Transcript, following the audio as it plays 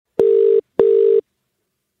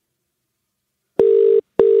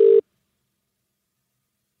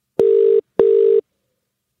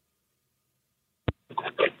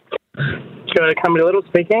Toyota Company Little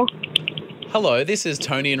speaking. Hello, this is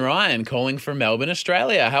Tony and Ryan calling from Melbourne,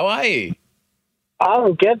 Australia. How are you?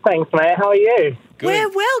 Oh, good, thanks, mate. How are you? Good. We're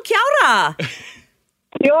well, kia ora.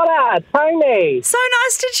 Kia ora, Tony. So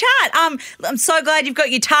nice to chat. I'm so glad you've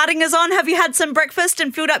got your tartingers on. Have you had some breakfast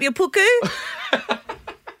and filled up your puku?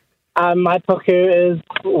 My puku is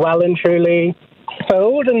well and truly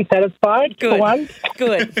filled and satisfied for once.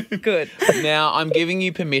 Good. Now, I'm giving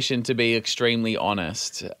you permission to be extremely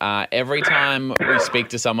honest. Every time we speak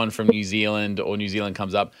to someone from New Zealand or New Zealand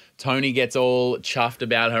comes up, Tony gets all chuffed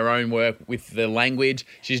about her own work with the language.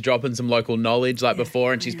 She's dropping some local knowledge like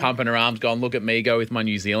before, and she's pumping her arms going, look at me, go with my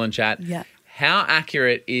New Zealand chat. Yeah. How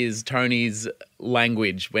accurate is Tony's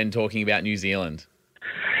language when talking about New Zealand?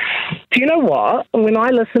 Do you know what? When I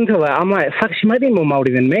listen to her, I'm like, fuck, she might be more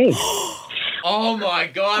Māori than me. Oh, my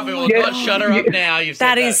God. We will not shut her up now. You've said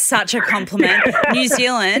That is such a compliment. New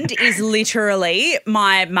Zealand is literally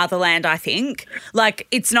my motherland, I think. Like,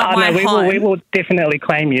 it's not my home. We will definitely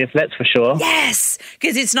claim you, that's for sure. Yes,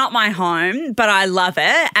 because it's not my home, but I love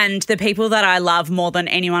it. And the people that I love more than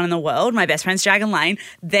anyone in the world, my best friend's Jag and Lane,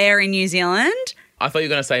 they're in New Zealand. I thought you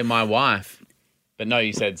were going to say my wife. But no,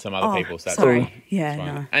 you said some other people. So that's sorry. fine. Yeah, That's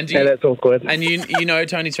fine. no. And Yeah, that's awkward. And you know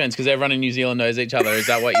Tony's friends because everyone in New Zealand knows each other. Is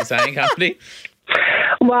that what you're saying, Company?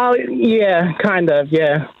 Well, yeah, kind of,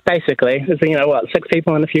 yeah, basically. There's, 6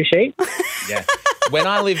 people and a few sheep? Yeah. When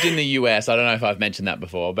I lived in the US, I don't know if I've mentioned that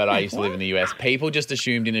before, but I used to live in the US. People just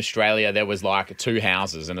assumed in Australia there was like 2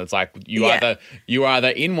 houses, and it's like you're either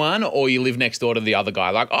in one or you live next door to the other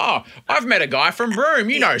guy. Like, oh, I've met a guy from Broome.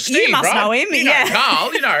 You know Steve, You must right? know him, You know yeah.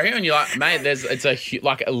 Carl. You know him, and you're like, mate, it's a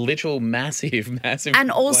literal massive.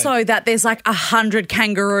 And also that there's like 100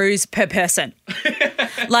 kangaroos per person.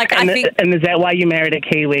 Like, I think... And is that why you married a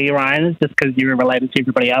Kiwi, Ryan? Is just because you were related to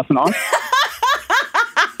everybody else and all?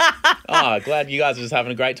 Oh, glad you guys are just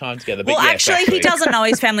having a great time together. But Well, yes, actually, he doesn't know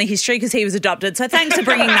his family history because he was adopted. So thanks for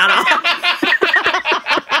bringing that up.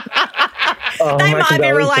 Oh, They my might be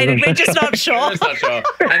condolences. related. We're just not sure. I'm just not sure.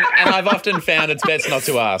 And I've often found it's best not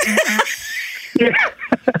to ask.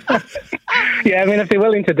 Yeah, I mean, if they're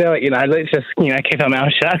willing to do it, let's just, keep our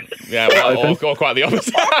mouth shut. Yeah, well, or quite the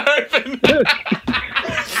opposite.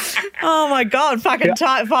 Oh, my God. Fucking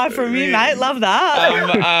tight five from you, mate. Love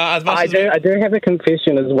that. As much I do have a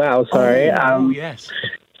confession as well, sorry. Yes.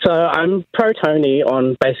 So I'm pro Tony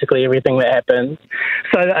on basically everything that happens.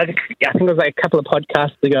 So I think it was like a couple of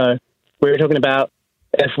podcasts ago, we were talking about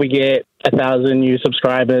if we get 1,000 new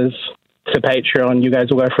subscribers to Patreon, you guys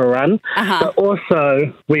will go for a run. But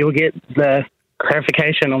also, we will get the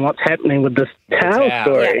clarification on what's happening with this towel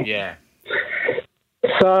story. Yeah.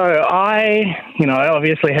 So I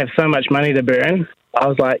obviously have so much money to burn. I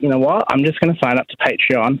was like, you know what? I'm just going to sign up to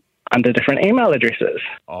Patreon under different email addresses.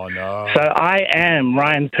 Oh, no. So I am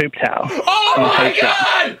Ryan's Poop Towel. Oh, my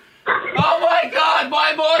God! Oh, my God!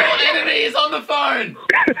 My mortal enemy is on the phone!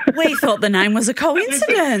 We thought the name was a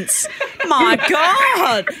coincidence. My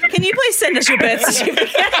God. Can you please send us your birth certificate?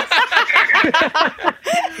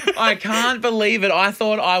 I can't believe it. I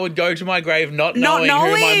thought I would go to my grave not knowing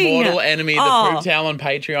who my mortal enemy, the Poop Towel on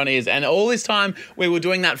Patreon, is. And all this time, we were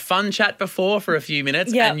doing that fun chat before for a few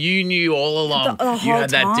minutes, and you knew all along. The you whole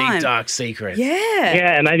had that time. deep, dark secret. Yeah.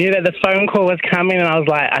 Yeah, and I knew that the phone call was coming, and I was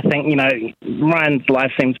like, I think, Ryan's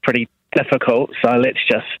life seems pretty difficult, so let's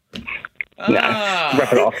just...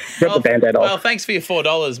 rip it off. Rip the Band-Aid off. Well, thanks for your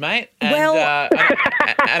 $4, mate. And, Well-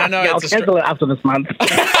 and I know I'll it's cancel it after this month.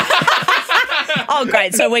 Oh,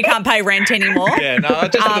 great. So we can't pay rent anymore. Yeah, no,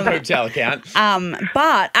 just for the Poop Towel account.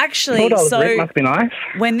 But actually, $4 rent must be nice.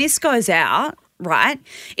 when this goes out, right,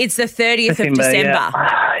 it's the 30th of December.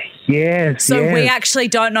 Yeah. Yes, So yes. we actually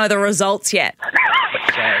don't know the results yet.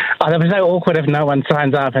 That was so awkward if no one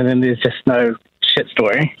signs up and then there's just no shit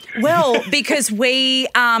story. Well, because we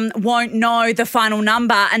won't know the final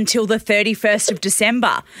number until the 31st of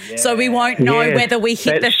December. So we won't know Yes, whether we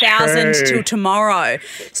hit the that's 1,000 true. till tomorrow.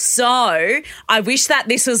 So I wish that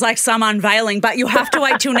this was like some unveiling, but you'll have to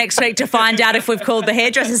wait till next week to find out if we've called the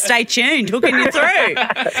hairdresser. Stay tuned, hooking you through. You'll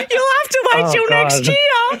have to wait till next year.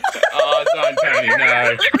 Oh, don't, Tony,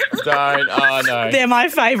 no. Don't, oh, no. They're my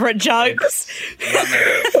favourite jokes.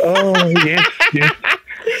 Oh, yes, yes.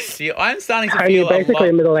 See, I'm starting to You're feel basically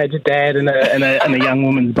a middle-aged dad in a young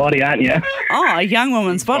woman's body, aren't you? Oh, a young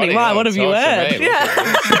woman's body. Why? What have you heard?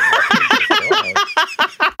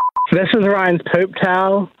 This is Ryan's Poop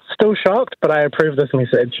Towel. Still shocked, but I approve this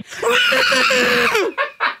message.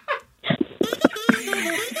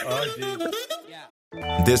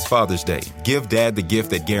 This Father's Day, give Dad the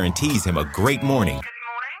gift that guarantees him a great morning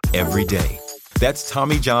every day. That's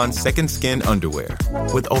Tommy John's Second Skin underwear.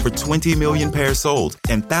 With over 20 million pairs sold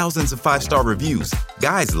and thousands of 5-star reviews,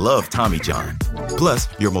 guys love Tommy John. Plus,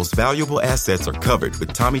 your most valuable assets are covered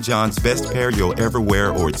with Tommy John's best pair you'll ever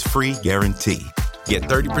wear or its free guarantee. Get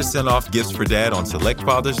 30% off gifts for dad on select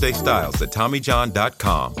Father's Day styles at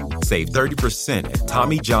TommyJohn.com. Save 30% at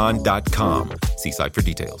TommyJohn.com. See site for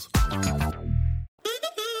details.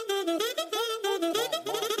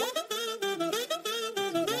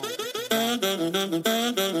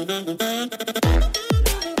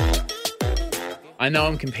 I know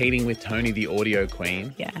I'm competing with Tony, the audio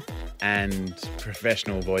queen. Yeah. And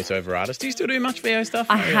professional voiceover artist. Do you still do much VO stuff?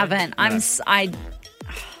 I haven't. No.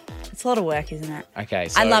 It's a lot of work, isn't it? Okay.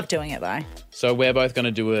 So, I love doing it, though. So we're both going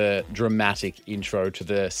to do a dramatic intro to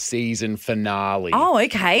the season finale. Oh,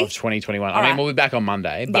 okay. Of 2021. All I mean, right. we'll be back on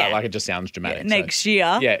Monday, but Yeah. like it just sounds dramatic. Next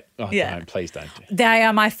year. Yeah. Oh, Yeah. No, please don't. They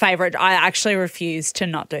are my favourite. I actually refuse to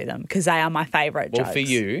not do them because they are my favourite Well, jokes. for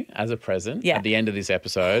you, as a present, Yeah. at the end of this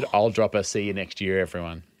episode, I'll drop a see you next year,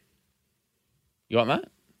 everyone. You want that?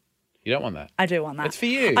 You don't want that? I do want that. It's for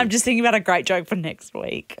you. I'm just thinking about a great joke for next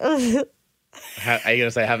week. Are you going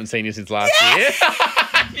to say I haven't seen you since last year?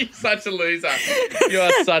 You're such a loser. You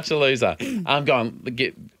are such a loser. Go on.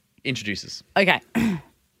 Introduce us. Okay.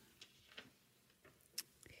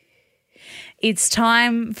 It's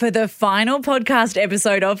time for the final podcast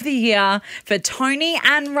episode of the year for Tony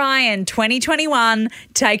and Ryan 2021.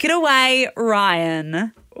 Take it away,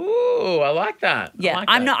 Ryan. Ooh, I like that. Yeah,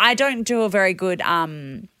 I don't do a very good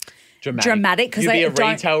dramatic because You be I a don't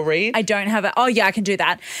retail read? I don't have it. Oh yeah, I can do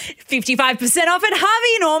that. 55% off at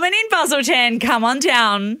Harvey Norman in Busselton. Come on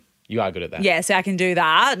down. You are good at that. Yes, I can do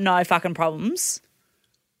that. No fucking problems.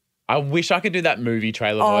 I wish I could do that movie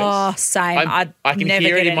trailer Oh, voice. same. I can never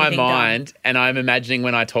hear it get in my anything done. mind, and I'm imagining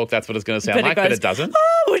when I talk that's what it's going to sound like, but it doesn't.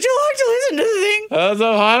 Oh, would you like to listen to the thing? That's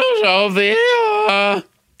the final show of the year.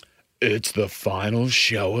 It's the final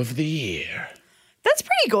show of the year. That's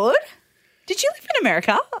pretty good. Did you live in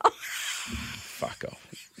America? Fuck off.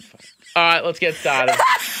 All right, let's get started.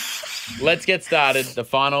 The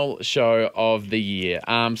final show of the year.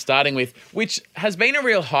 Starting with, which has been a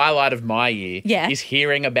real highlight of my year, Yeah. is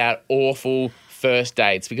hearing about awful first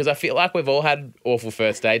dates, because I feel like we've all had awful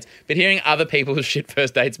first dates, but hearing other people's shit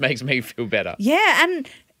first dates makes me feel better. Yeah, and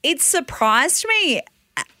it surprised me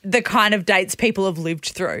the kind of dates people have lived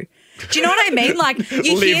through. Do you know what I mean? Like you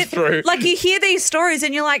you hear these stories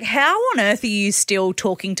and you're like, how on earth are you still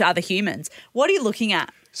talking to other humans? What are you looking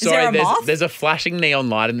at? Is there a moth? There's a flashing neon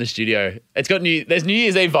light in the studio. There's New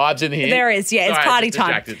Year's Eve vibes in here. There is, yeah. It's Sorry, party just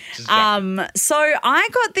time. distracted. So I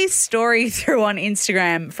got this story through on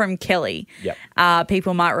Instagram from Kelly. Yep.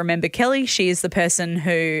 People might remember Kelly. She is the person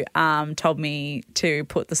who told me to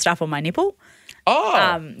put the stuff on my nipple.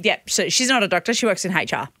 Oh. Yeah. So she's not a doctor. She works in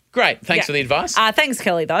HR. Great. Thanks Yeah. for the advice. Thanks,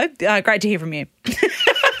 Kelly, though. Great to hear from you.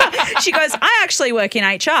 She goes, I actually work in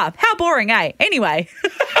HR. How boring, eh? Anyway.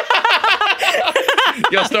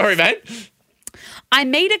 Your story, mate. I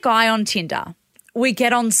meet a guy on Tinder. We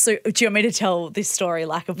get on. Do you want me to tell this story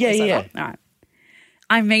like a voiceover? Yeah. All right.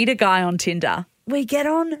 I meet a guy on Tinder. We get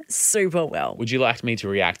on super well. Would you like me to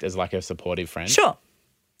react as like a supportive friend? Sure.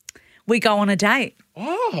 We go on a date.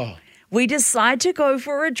 Oh. We decide to go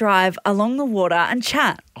for a drive along the water and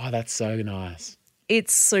chat. Oh, that's so nice.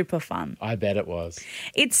 It's super fun. I bet it was.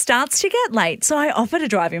 It starts to get late, so I offer to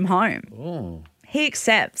drive him home. Oh. He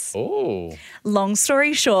accepts. Oh. Long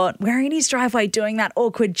story short, we're in his driveway doing that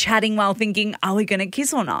awkward chatting while thinking, are we going to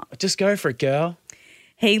kiss or not? Just go for it, girl.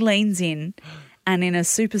 He leans in and in a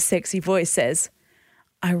super sexy voice says,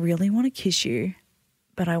 I really want to kiss you,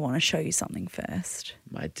 but I want to show you something first.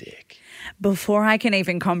 My dick. Before I can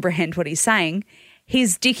even comprehend what he's saying,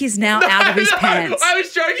 his dick is now out of his pants. I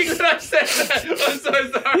was joking when I said that. I'm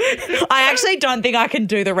so sorry. I actually don't think I can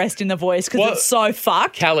do the rest in the voice because What? it's so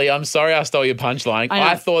fucked. Callie, I'm sorry I stole your punchline. I know.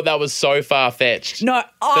 I thought that was so far-fetched. No,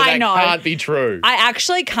 I know. That can't be true. I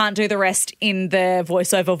actually can't do the rest in the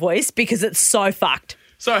voiceover voice because it's so fucked.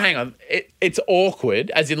 So hang on. It's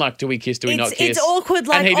awkward, as in like, do we kiss, do we not kiss? It's awkward,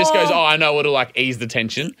 like, and he just goes, oh. I know it'll like ease the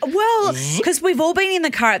tension. Well, because we've all been in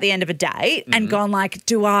the car at the end of a date and gone like,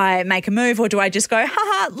 do I make a move or do I just go,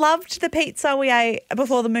 haha, loved the pizza we ate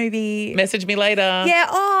before the movie. Message me later.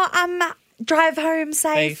 Yeah, drive home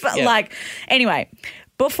safe. Yeah. Like, anyway,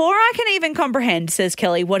 before I can even comprehend, says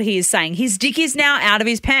Kelly, what he is saying, his dick is now out of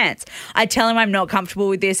his pants. I tell him I'm not comfortable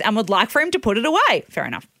with this and would like for him to put it away. Fair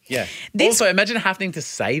enough. Yeah. This- Also, imagine having to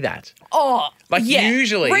say that. Oh, Like, yeah.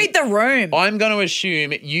 usually- Read the room. I'm going to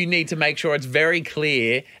assume you need to make sure it's very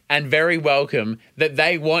clear and very welcome that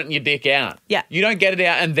they want your dick out. Yeah. You don't get it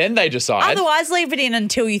out and then they decide. Otherwise, leave it in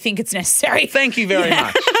until you think it's necessary. Thank you very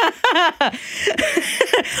much.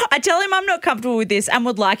 I tell him I'm not comfortable with this and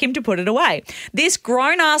would like him to put it away. This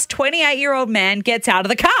grown-ass 28-year-old man gets out of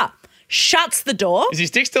the car, shuts the door, Is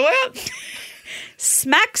his dick still out?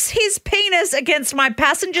 smacks his penis against my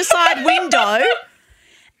passenger side window,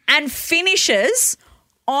 and finishes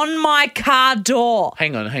on my car door.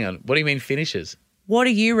 Hang on. What do you mean finishes? What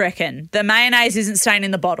do you reckon? The mayonnaise isn't staying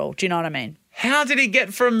in the bottle. Do you know what I mean? How did he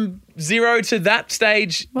get from 0 to that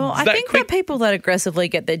stage? Well, I that think quick? that people that aggressively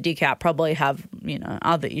get their dick out probably have,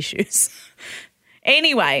 other issues.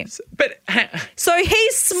 Anyway, But so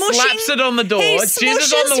he's smushing. Slaps it on the door, he jizzes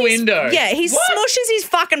smushes on the window. Yeah, he What? smushes his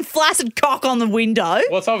fucking flaccid cock on the window.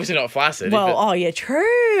 well, it's obviously not flaccid. Well, if it- oh yeah,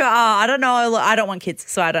 true. I don't know. I don't want kids,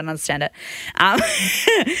 so I don't understand it.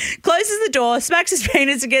 Closes the door, smacks his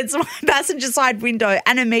penis against my passenger side window,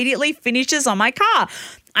 and immediately finishes on my car.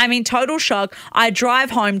 I'm in total shock. I drive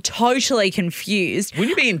home totally confused.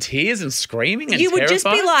 Wouldn't you be in tears and screaming and You would terrified? just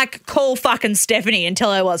be like, call fucking Stephanie and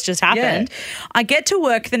tell her what's just happened. I get to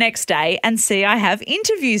work the next day and see I have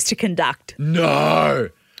interviews to conduct. No.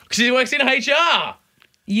 Because he works in HR.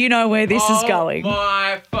 You know where this is going. Oh,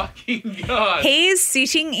 my fucking God. He is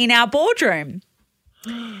sitting in our boardroom.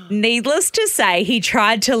 Needless to say, he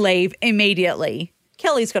tried to leave immediately.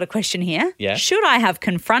 Kelly's got a question here. Yeah. Should I have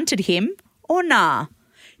confronted him or nah?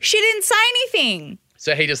 She didn't say anything.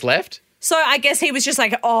 So he just left? So I guess he was just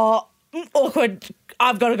like, oh, awkward,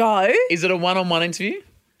 I've got to go. Is it a one-on-one interview?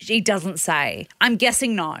 He doesn't say. I'm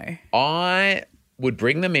guessing no. I would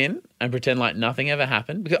bring them in and pretend like nothing ever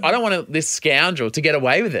happened because I don't want this scoundrel to get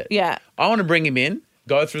away with it. Yeah. I want to bring him in,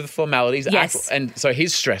 go through the formalities. Yes. And so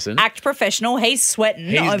he's stressing. Act professional. He's sweating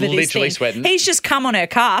He's over this literally thing. sweating. He's just come on her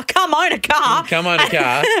car. Come on a car. Come on a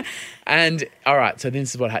car. And all right, so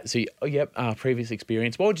this is what happened. So, previous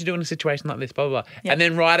experience. What would you do in a situation like this? Blah, blah, blah. Yep. And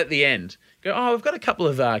then right at the end, go, we've got a couple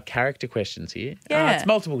of character questions here. Yeah. It's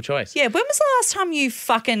multiple choice. Yeah, when was the last time you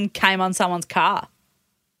fucking came on someone's car?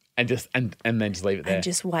 And just and then just leave it there. And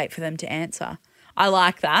just wait for them to answer. I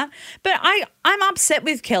like that. But I'm upset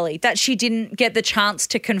with Kelly that she didn't get the chance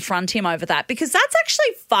to confront him over that because that's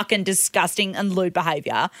actually fucking disgusting and lewd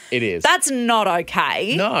behaviour. It is. That's not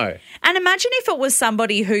okay. No. And imagine if it was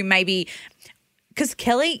somebody who maybe... Because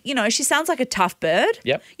Kelly, she sounds like a tough bird.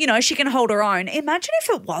 Yep. She can hold her own. Imagine if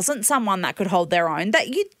it wasn't someone that could hold their own, that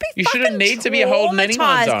you'd be You fucking shouldn't need to be holding anyone's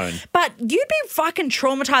traumatised. own. But you'd be fucking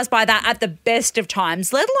traumatized by that at the best of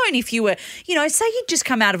times, let alone if you were, say you'd just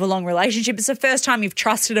come out of a long relationship. It's the first time you've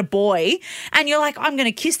trusted a boy and you're like, I'm going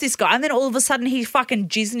to kiss this guy. And then all of a sudden he's fucking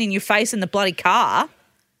jizzing in your face in the bloody car.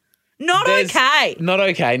 Not okay. Not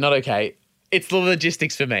okay. It's the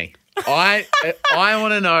logistics for me. I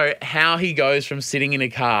want to know how he goes from sitting in a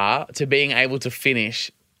car to being able to finish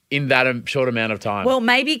in that short amount of time. Well,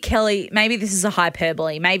 maybe this is a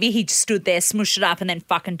hyperbole. Maybe he stood there, smushed it up and then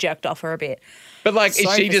fucking jerked off her a bit. but like, Sorry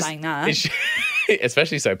is she for just, saying that. is she,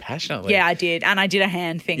 especially so passionately? Yeah, I did. And I did a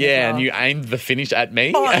hand thing as Yeah, well. and you aimed the finish at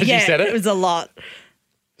me Oh, as yeah, you said it. It was a lot.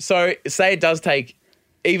 So say it does take,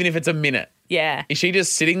 even if it's a minute, Yeah. is she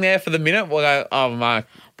just sitting there for the minute? We'll go, oh my.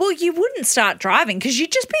 Well, you wouldn't start driving because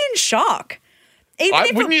you'd just be in shock.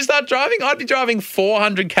 Wouldn't you start driving? I'd be driving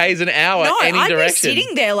 400 Ks an hour any I'd direction. be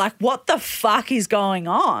sitting there like, what the fuck is going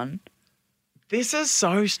on? This is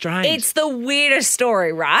so strange. It's the weirdest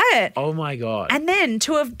story, right? Oh my God. And then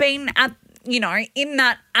to have been at, in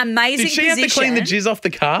that amazing Did she position. have to clean the jizz off the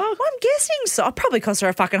car? Well, I'm guessing so. It probably cost her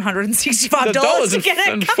a fucking $165 $1 to get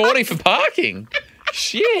her and car. $40 for parking.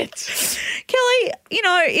 Shit. Kelly,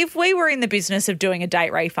 if we were in the business of doing a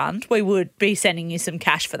date refund, we would be sending you some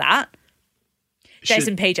cash for that.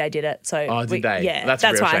 Jason PJ did it. So Did they? Yeah, That's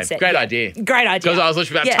a real why I shame. said Great yeah. idea. Great idea. Because I was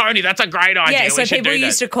literally about, Tony, that's a great idea. Yeah, so we should people do that.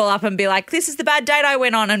 used to call up and be like, this is the bad date I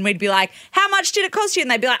went on. And we'd be like, how much did it cost you?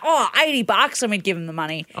 And they'd be like, $80. And we'd give them the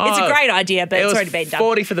money. It's a great idea, but it's already been done.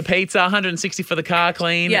 $40 for the pizza, $160 for the car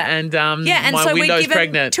clean, Yeah. and and my so we'd window's give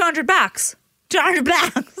pregnant. him $200.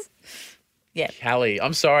 $200. Yeah. Callie,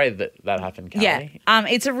 I'm sorry that happened, Callie. Yeah.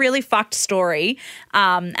 It's a really fucked story.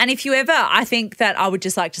 And if you ever, I think that I would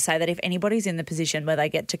just like to say that if anybody's in the position where they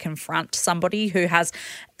get to confront somebody who has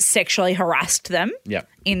sexually harassed them Yep.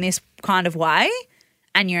 in this kind of way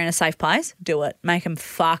and you're in a safe place, do it. Make them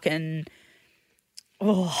fucking...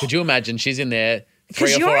 Could you imagine she's in there, 3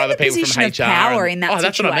 Because or 4 you're in other the people position from of HR. power in that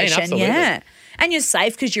that's situation. what I mean, absolutely. Yeah. And you're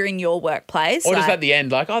safe because you're in your workplace. Or just at the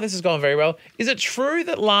end, like, oh, this has gone very well. Is it true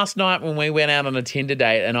that last night when we went out on a Tinder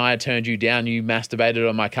date and I turned you down, you masturbated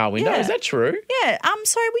on my car window? Yeah. Is that true? Yeah.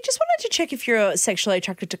 Sorry, we just wanted to check if you're sexually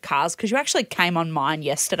attracted to cars because you actually came on mine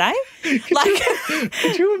yesterday.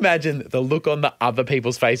 Could you imagine the look on the other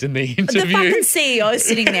people's face in the interview? The fucking CEO is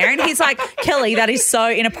sitting there and he's like, Kelly, that is so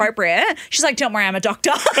inappropriate. She's like, don't worry, I'm a doctor.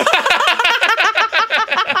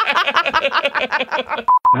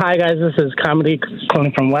 Hi guys, this is Comedy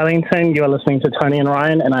calling from Wellington. You are listening to Tony and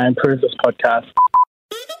Ryan, and I approve this podcast.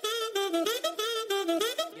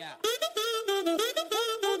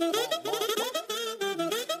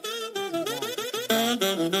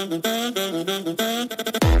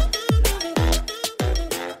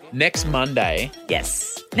 Next Monday.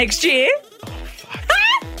 Yes. Next year.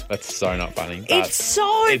 That's so not funny. It's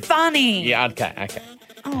so funny. Yeah, okay.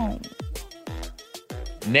 Oh.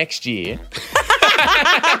 Next year,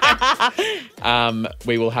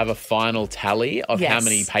 we will have a final tally of how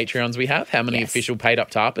many Patreons we have, how many official paid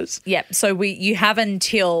up tarpers. Yep. So you have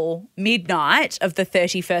until midnight of the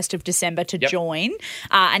 31st of December to join.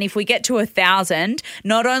 And if we get to 1,000,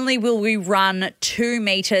 not only will we run 2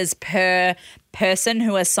 meters per person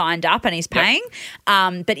who has signed up and is paying,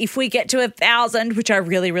 but if we get to 1,000, which I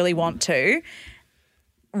really, really want to,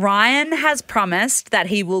 Ryan has promised that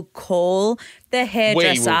he will call the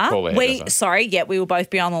hairdresser. We will call the hairdresser. We will both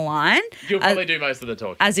be on the line. You'll probably do most of the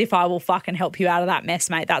talking. As if I will fucking help you out of that mess,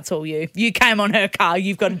 mate. That's all you. You came on her car.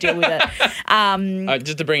 You've got to deal with it.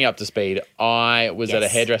 Just to bring you up to speed, I was at a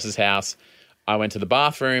hairdresser's house. I went to the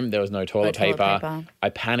bathroom. There was no toilet paper. I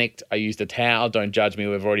panicked. I used a towel. Don't judge me.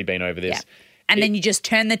 We've already been over this. Yeah. And then you just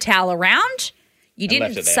turned the towel around. You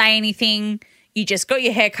didn't say anything. You just got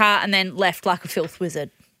your hair cut and then left like a filth wizard.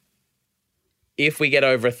 If we get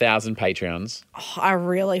over 1,000 Patreons, I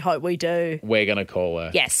really hope we do. We're going to call her.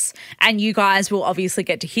 Yes. And you guys will obviously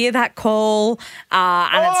get to hear that call.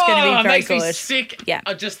 And it's going to be very good. It makes me sick. Yeah.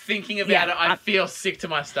 Just thinking about it, I feel sick to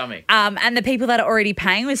my stomach. And the people that are already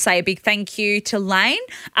paying, we say a big thank you to Lane,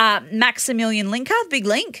 Maximilian Linker, the big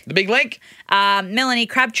link. The big link. Melanie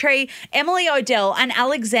Crabtree, Emily Odell, and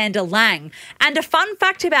Alexander Lang. And a fun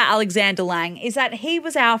fact about Alexander Lang is that he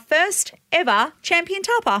was our first ever champion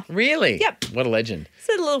tarper. Really? Yep. What a legend. It's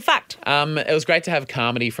a little fact. It was great to have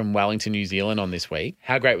Carmody from Wellington, New Zealand on this week.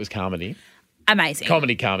 How great was Carmody? Amazing.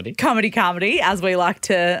 Comedy. Comedy, as we like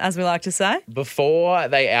to say. Before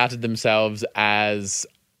they outed themselves as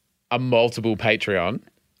a multiple Patreon,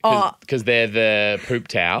 because they're the poop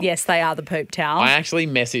towel. Yes, they are the poop towel. I actually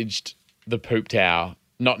messaged the poop towel,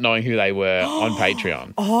 not knowing who they were on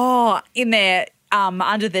Patreon. In their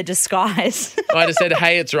under their disguise. I just said,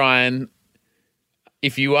 "Hey, it's Ryan.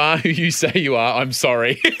 If you are who you say you are, I'm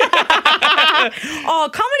sorry."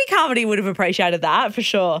 Comedy would have appreciated that for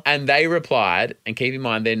sure. And they replied, and keep in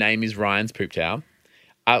mind their name is Ryan's Poop Towel.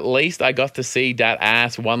 At least I got to see that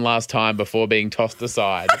ass one last time before being tossed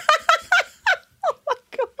aside. Oh my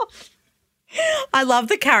God. I love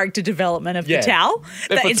the character development of the towel.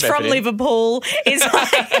 It's from Liverpool. It's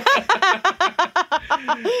like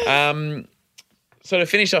So to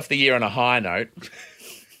finish off the year on a high note.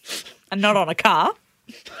 And not on a car.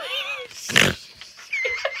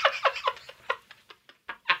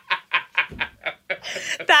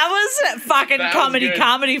 That was fucking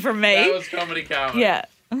comedy from me. That was comedy. Yeah.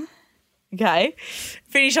 Okay.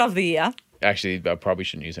 Finish off the year. Actually, I probably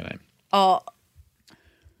shouldn't use her name. Oh.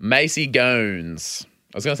 Macy Gones.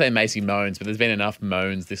 I was going to say Macy Moans, but there's been enough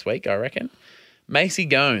moans this week, I reckon. Macy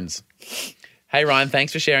Gones. Hey, Ryan,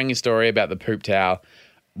 thanks for sharing your story about the poop towel.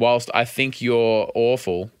 Whilst I think you're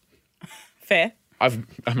awful. Fair.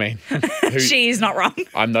 She is not wrong.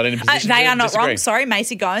 I'm not in a position they to are not disagree. wrong. Sorry,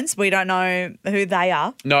 Macy Gones. We don't know who they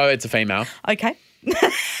are. No, it's a female. Okay.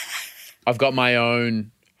 I've got my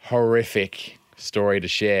own horrific story to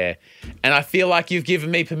share, and I feel like you've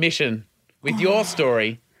given me permission with your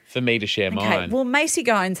story for me to share mine. Well, Macy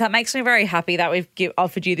Gones, that makes me very happy that we've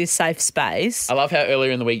offered you this safe space. I love how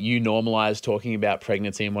earlier in the week you normalised talking about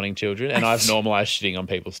pregnancy and wanting children, and I've normalised shitting on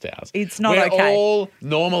people's towels. It's not We're okay. We're all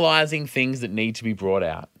normalising things that need to be brought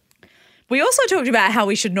out. We also talked about how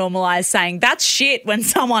we should normalise saying that's shit when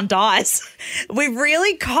someone dies. We've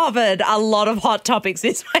really covered a lot of hot topics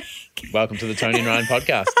this week. Welcome to the Tony and Ryan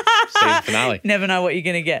podcast, season finale. Never know what you're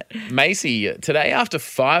going to get. Macy, today after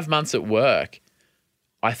 5 months at work,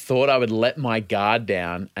 I thought I would let my guard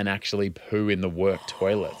down and actually poo in the work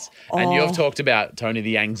toilets. And you've talked about, Tony,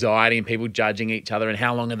 the anxiety and people judging each other and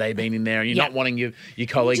how long have they been in there and you're not wanting your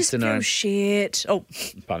colleagues to know. Feel shit. Oh.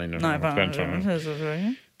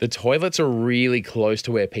 The toilets are really close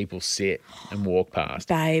to where people sit and walk past.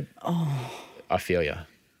 Babe. I feel you.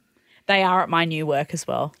 They are at my new work as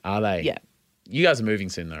well. Are they? Yeah. You guys are moving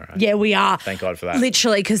soon though, right? Yeah, we are. Thank God for that.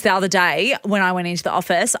 Literally, because the other day when I went into the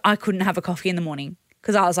office, I couldn't have a coffee in the morning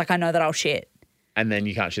because I was like, I know that I'll shit. And then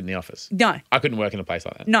you can't shit in the office? No. I couldn't work in a place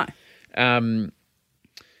like that. No.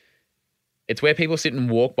 It's where people sit and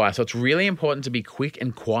walk by, so it's really important to be quick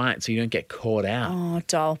and quiet so you don't get caught out. Oh,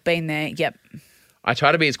 doll. Been there. Yep. I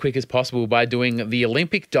try to be as quick as possible by doing the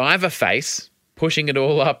Olympic diver face, pushing it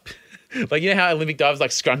all up. Like, you know how Olympic divers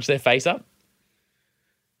like scrunch their face up?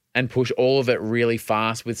 And push all of it really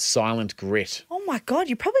fast with silent grit. Oh, my God.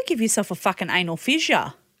 You probably give yourself a fucking anal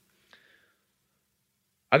fissure.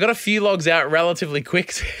 I got a few logs out relatively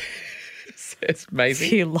quick, says Maisie.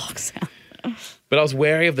 Few logs out. But I was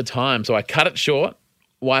wary of the time, so I cut it short,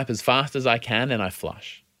 wipe as fast as I can, and I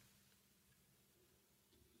flush.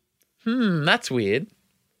 That's weird,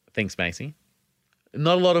 thinks Macy.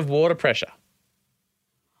 Not a lot of water pressure.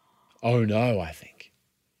 Oh no, I think.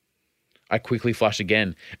 I quickly flush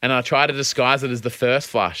again, and I try to disguise it as the first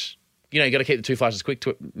flush. You know, you got to keep the two flushes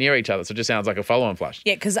near each other, so it just sounds like a follow-on flush.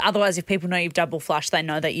 Yeah, because otherwise if people know you've double flushed, they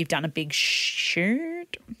know that you've done a big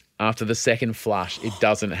shoot. After the second flush, it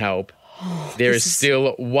doesn't help. There is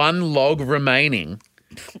still one log remaining.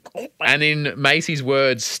 And in Macy's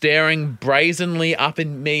words, staring brazenly up at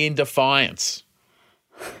me in defiance.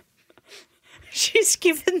 She's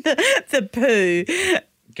given the poo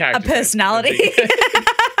a personality.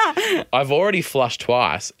 I've already flushed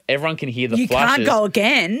twice. Everyone can hear the you flushes. You can't go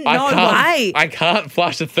again. No way. I can't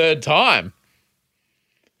flush a third time.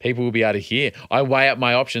 People will be able to hear. I weigh up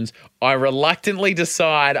my options. I reluctantly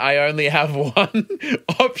decide I only have one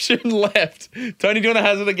option left. Tony, do you want to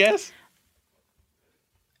hazard a guess?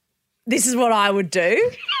 This is what I would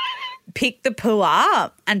do. Pick the poo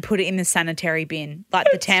up and put it in the sanitary bin, like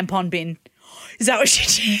the tampon bin. Is that what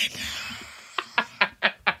she did?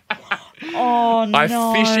 Oh, no. I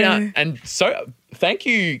fish out. And so, thank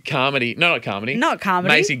you, Carmody. No, not Carmody. Not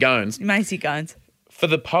Carmody. Macy Gones. Macy Gones. For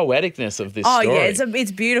the poeticness of this story. Oh, yeah,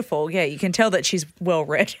 it's beautiful. Yeah, you can tell that she's well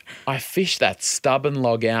read. I fish that stubborn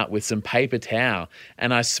log out with some paper towel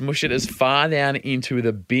and I smush it as far down into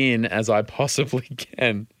the bin as I possibly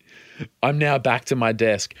can. I'm now back to my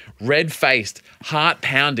desk, red-faced, heart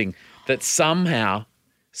pounding that somehow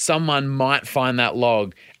someone might find that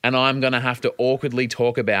log and I'm going to have to awkwardly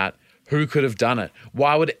talk about who could have done it.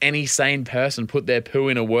 Why would any sane person put their poo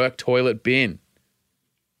in a work toilet bin?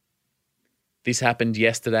 This happened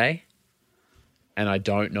yesterday, and I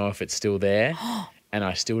don't know if it's still there, and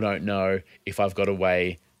I still don't know if I've got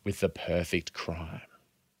away with the perfect crime.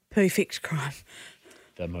 Perfect crime.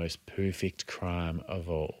 The most perfect crime of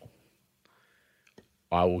all.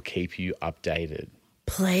 I will keep you updated.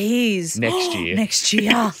 Please. Next year. Next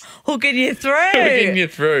year. Hooking you through. Hooking you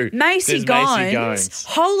through. Macy Gones.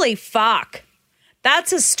 Holy fuck.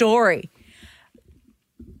 That's a story.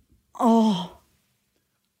 Oh.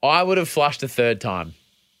 I would have flushed a third time.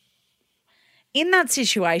 In that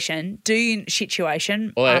situation,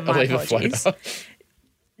 situation. Or my leave apologies. it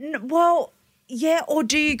float. Well, yeah, or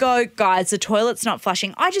do you go, guys, the toilet's not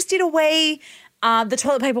flushing. I just did a wee. The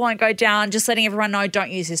toilet paper won't go down, just letting everyone know don't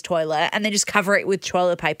use this toilet, and then just cover it with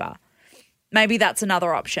toilet paper. Maybe that's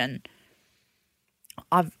another option.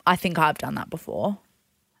 I think I've done that before.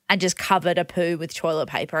 And just covered a poo with toilet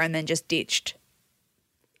paper and then just ditched.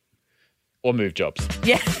 Or move jobs.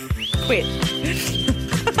 Yeah, quit.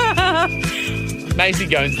 Macy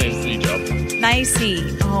Gones needs a new job.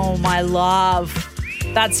 Macy, oh my love.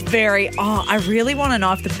 That's I really want to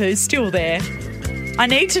know if the poo's still there. I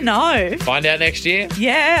need to know. Find out next year?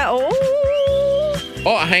 Yeah.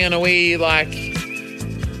 Oh, hang on, are we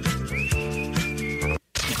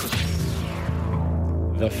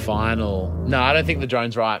the final? No, I don't think the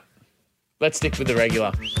drone's right. Let's stick with the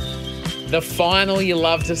regular. The final you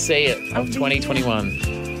love to see it of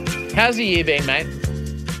 2021. How's your year been, mate?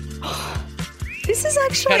 This is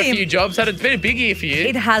actually... Had a few jobs. It's been a big year for you.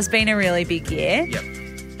 It has been a really big year. Yep.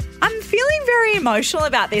 I'm feeling very emotional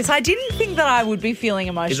about this. I didn't think that I would be feeling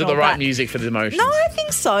emotional. Is it the right music for the emotions? No, I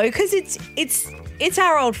think so, because it's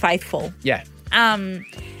our old faithful. Yeah.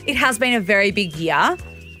 It has been a very big year.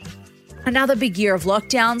 Another big year of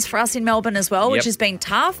lockdowns for us in Melbourne as well, which has been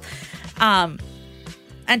tough.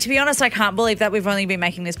 And to be honest, I can't believe that we've only been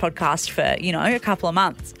making this podcast for, a couple of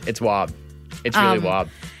months. It's wild. It's really wild.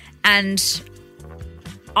 And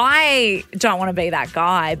I don't want to be that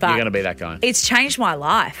guy, but... You're going to be that guy. It's changed my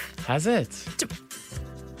life. Has it?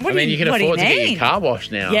 What you can afford to get your car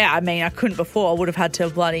washed now. Yeah, I couldn't before. I would have had to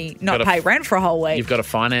bloody not pay rent for a whole week. You've got a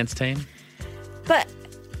finance team. But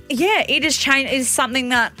Yeah, it has changed. It's something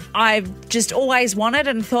that I've just always wanted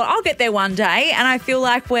and thought I'll get there one day, and I feel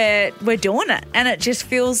like we're doing it, and it just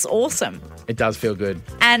feels awesome. It does feel good.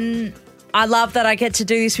 And I love that I get to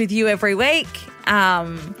do this with you every week,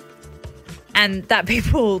 and that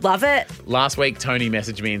people love it. Last week, Tony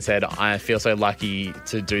messaged me and said, I feel so lucky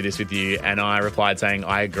to do this with you. And I replied saying,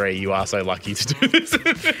 I agree, you are so lucky to do this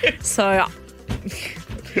with me. So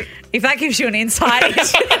if that gives you an insight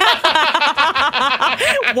into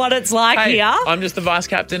what it's like here. I'm just the vice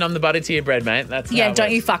captain. I'm the butter to your bread, mate. That's Yeah,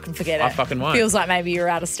 don't you fucking forget it. I fucking won't. Feels like maybe you're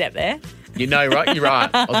out of step there. You know, right? You're right.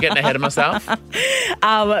 I was getting ahead of myself.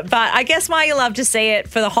 But I guess why you love to see it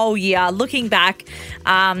for the whole year, looking back,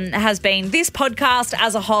 has been this podcast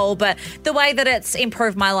as a whole, but the way that it's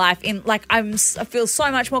improved my life. I feel so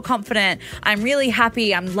much more confident. I'm really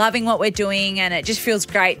happy. I'm loving what we're doing, and it just feels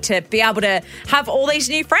great to be able to have all these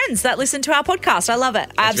new friends that listen to our podcast. I love it.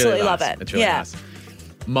 I absolutely love it. It's really nice.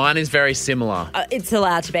 Mine is very similar. It's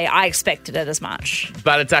allowed to be. I expected it as much.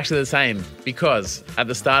 But it's actually the same because at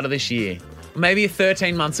the start of this year, maybe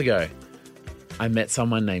 13 months ago, I met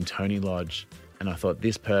someone named Tony Lodge and I thought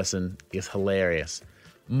this person is hilarious.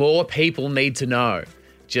 More people need to know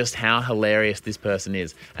just how hilarious this person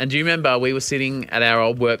is. And do you remember we were sitting at our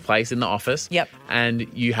old workplace in the office? Yep. And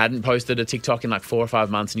you hadn't posted a TikTok in like 4 or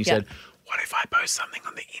 5 months and you Yep. said, what if I post something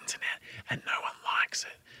on the internet and no one likes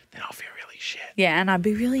it? Then I'll feel really shit. Yeah, and I'd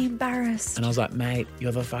be really embarrassed. And I was like, mate,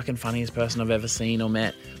 you're the fucking funniest person I've ever seen or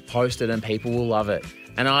met. Post it and people will love it.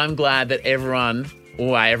 And I'm glad that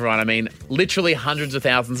literally hundreds of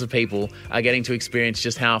thousands of people are getting to experience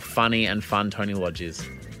just how funny and fun Tony Lodge is.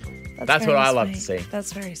 That's what I love to see.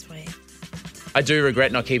 That's very sweet. I do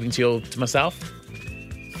regret not keeping to myself.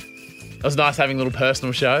 It was nice having little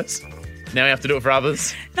personal shows. Now we have to do it for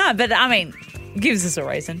others. No, but I mean, gives us a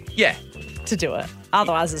reason Yeah. to do it.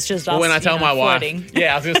 Otherwise, it's just us. Well, when I tell my wife, flirting.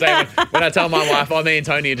 yeah, I was going to say, when I tell my wife, me and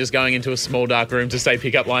Tony are just going into a small dark room to say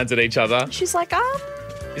pickup lines at each other. She's like,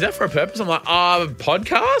 Is that for a purpose? I'm like,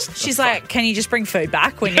 podcast? She's like, can you just bring food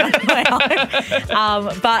back when you're on the way home?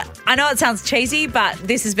 But I know it sounds cheesy, but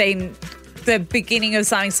this has been the beginning of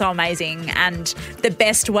something so amazing and the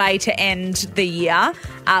best way to end the year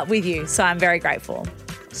with you. So I'm very grateful.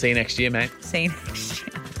 See you next year, mate. See you next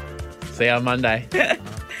year. See you on Monday.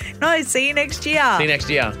 No, see you next year. See you next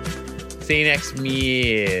year. See you next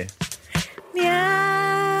year.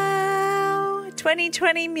 Meow.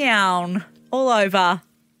 2020 meow. All over.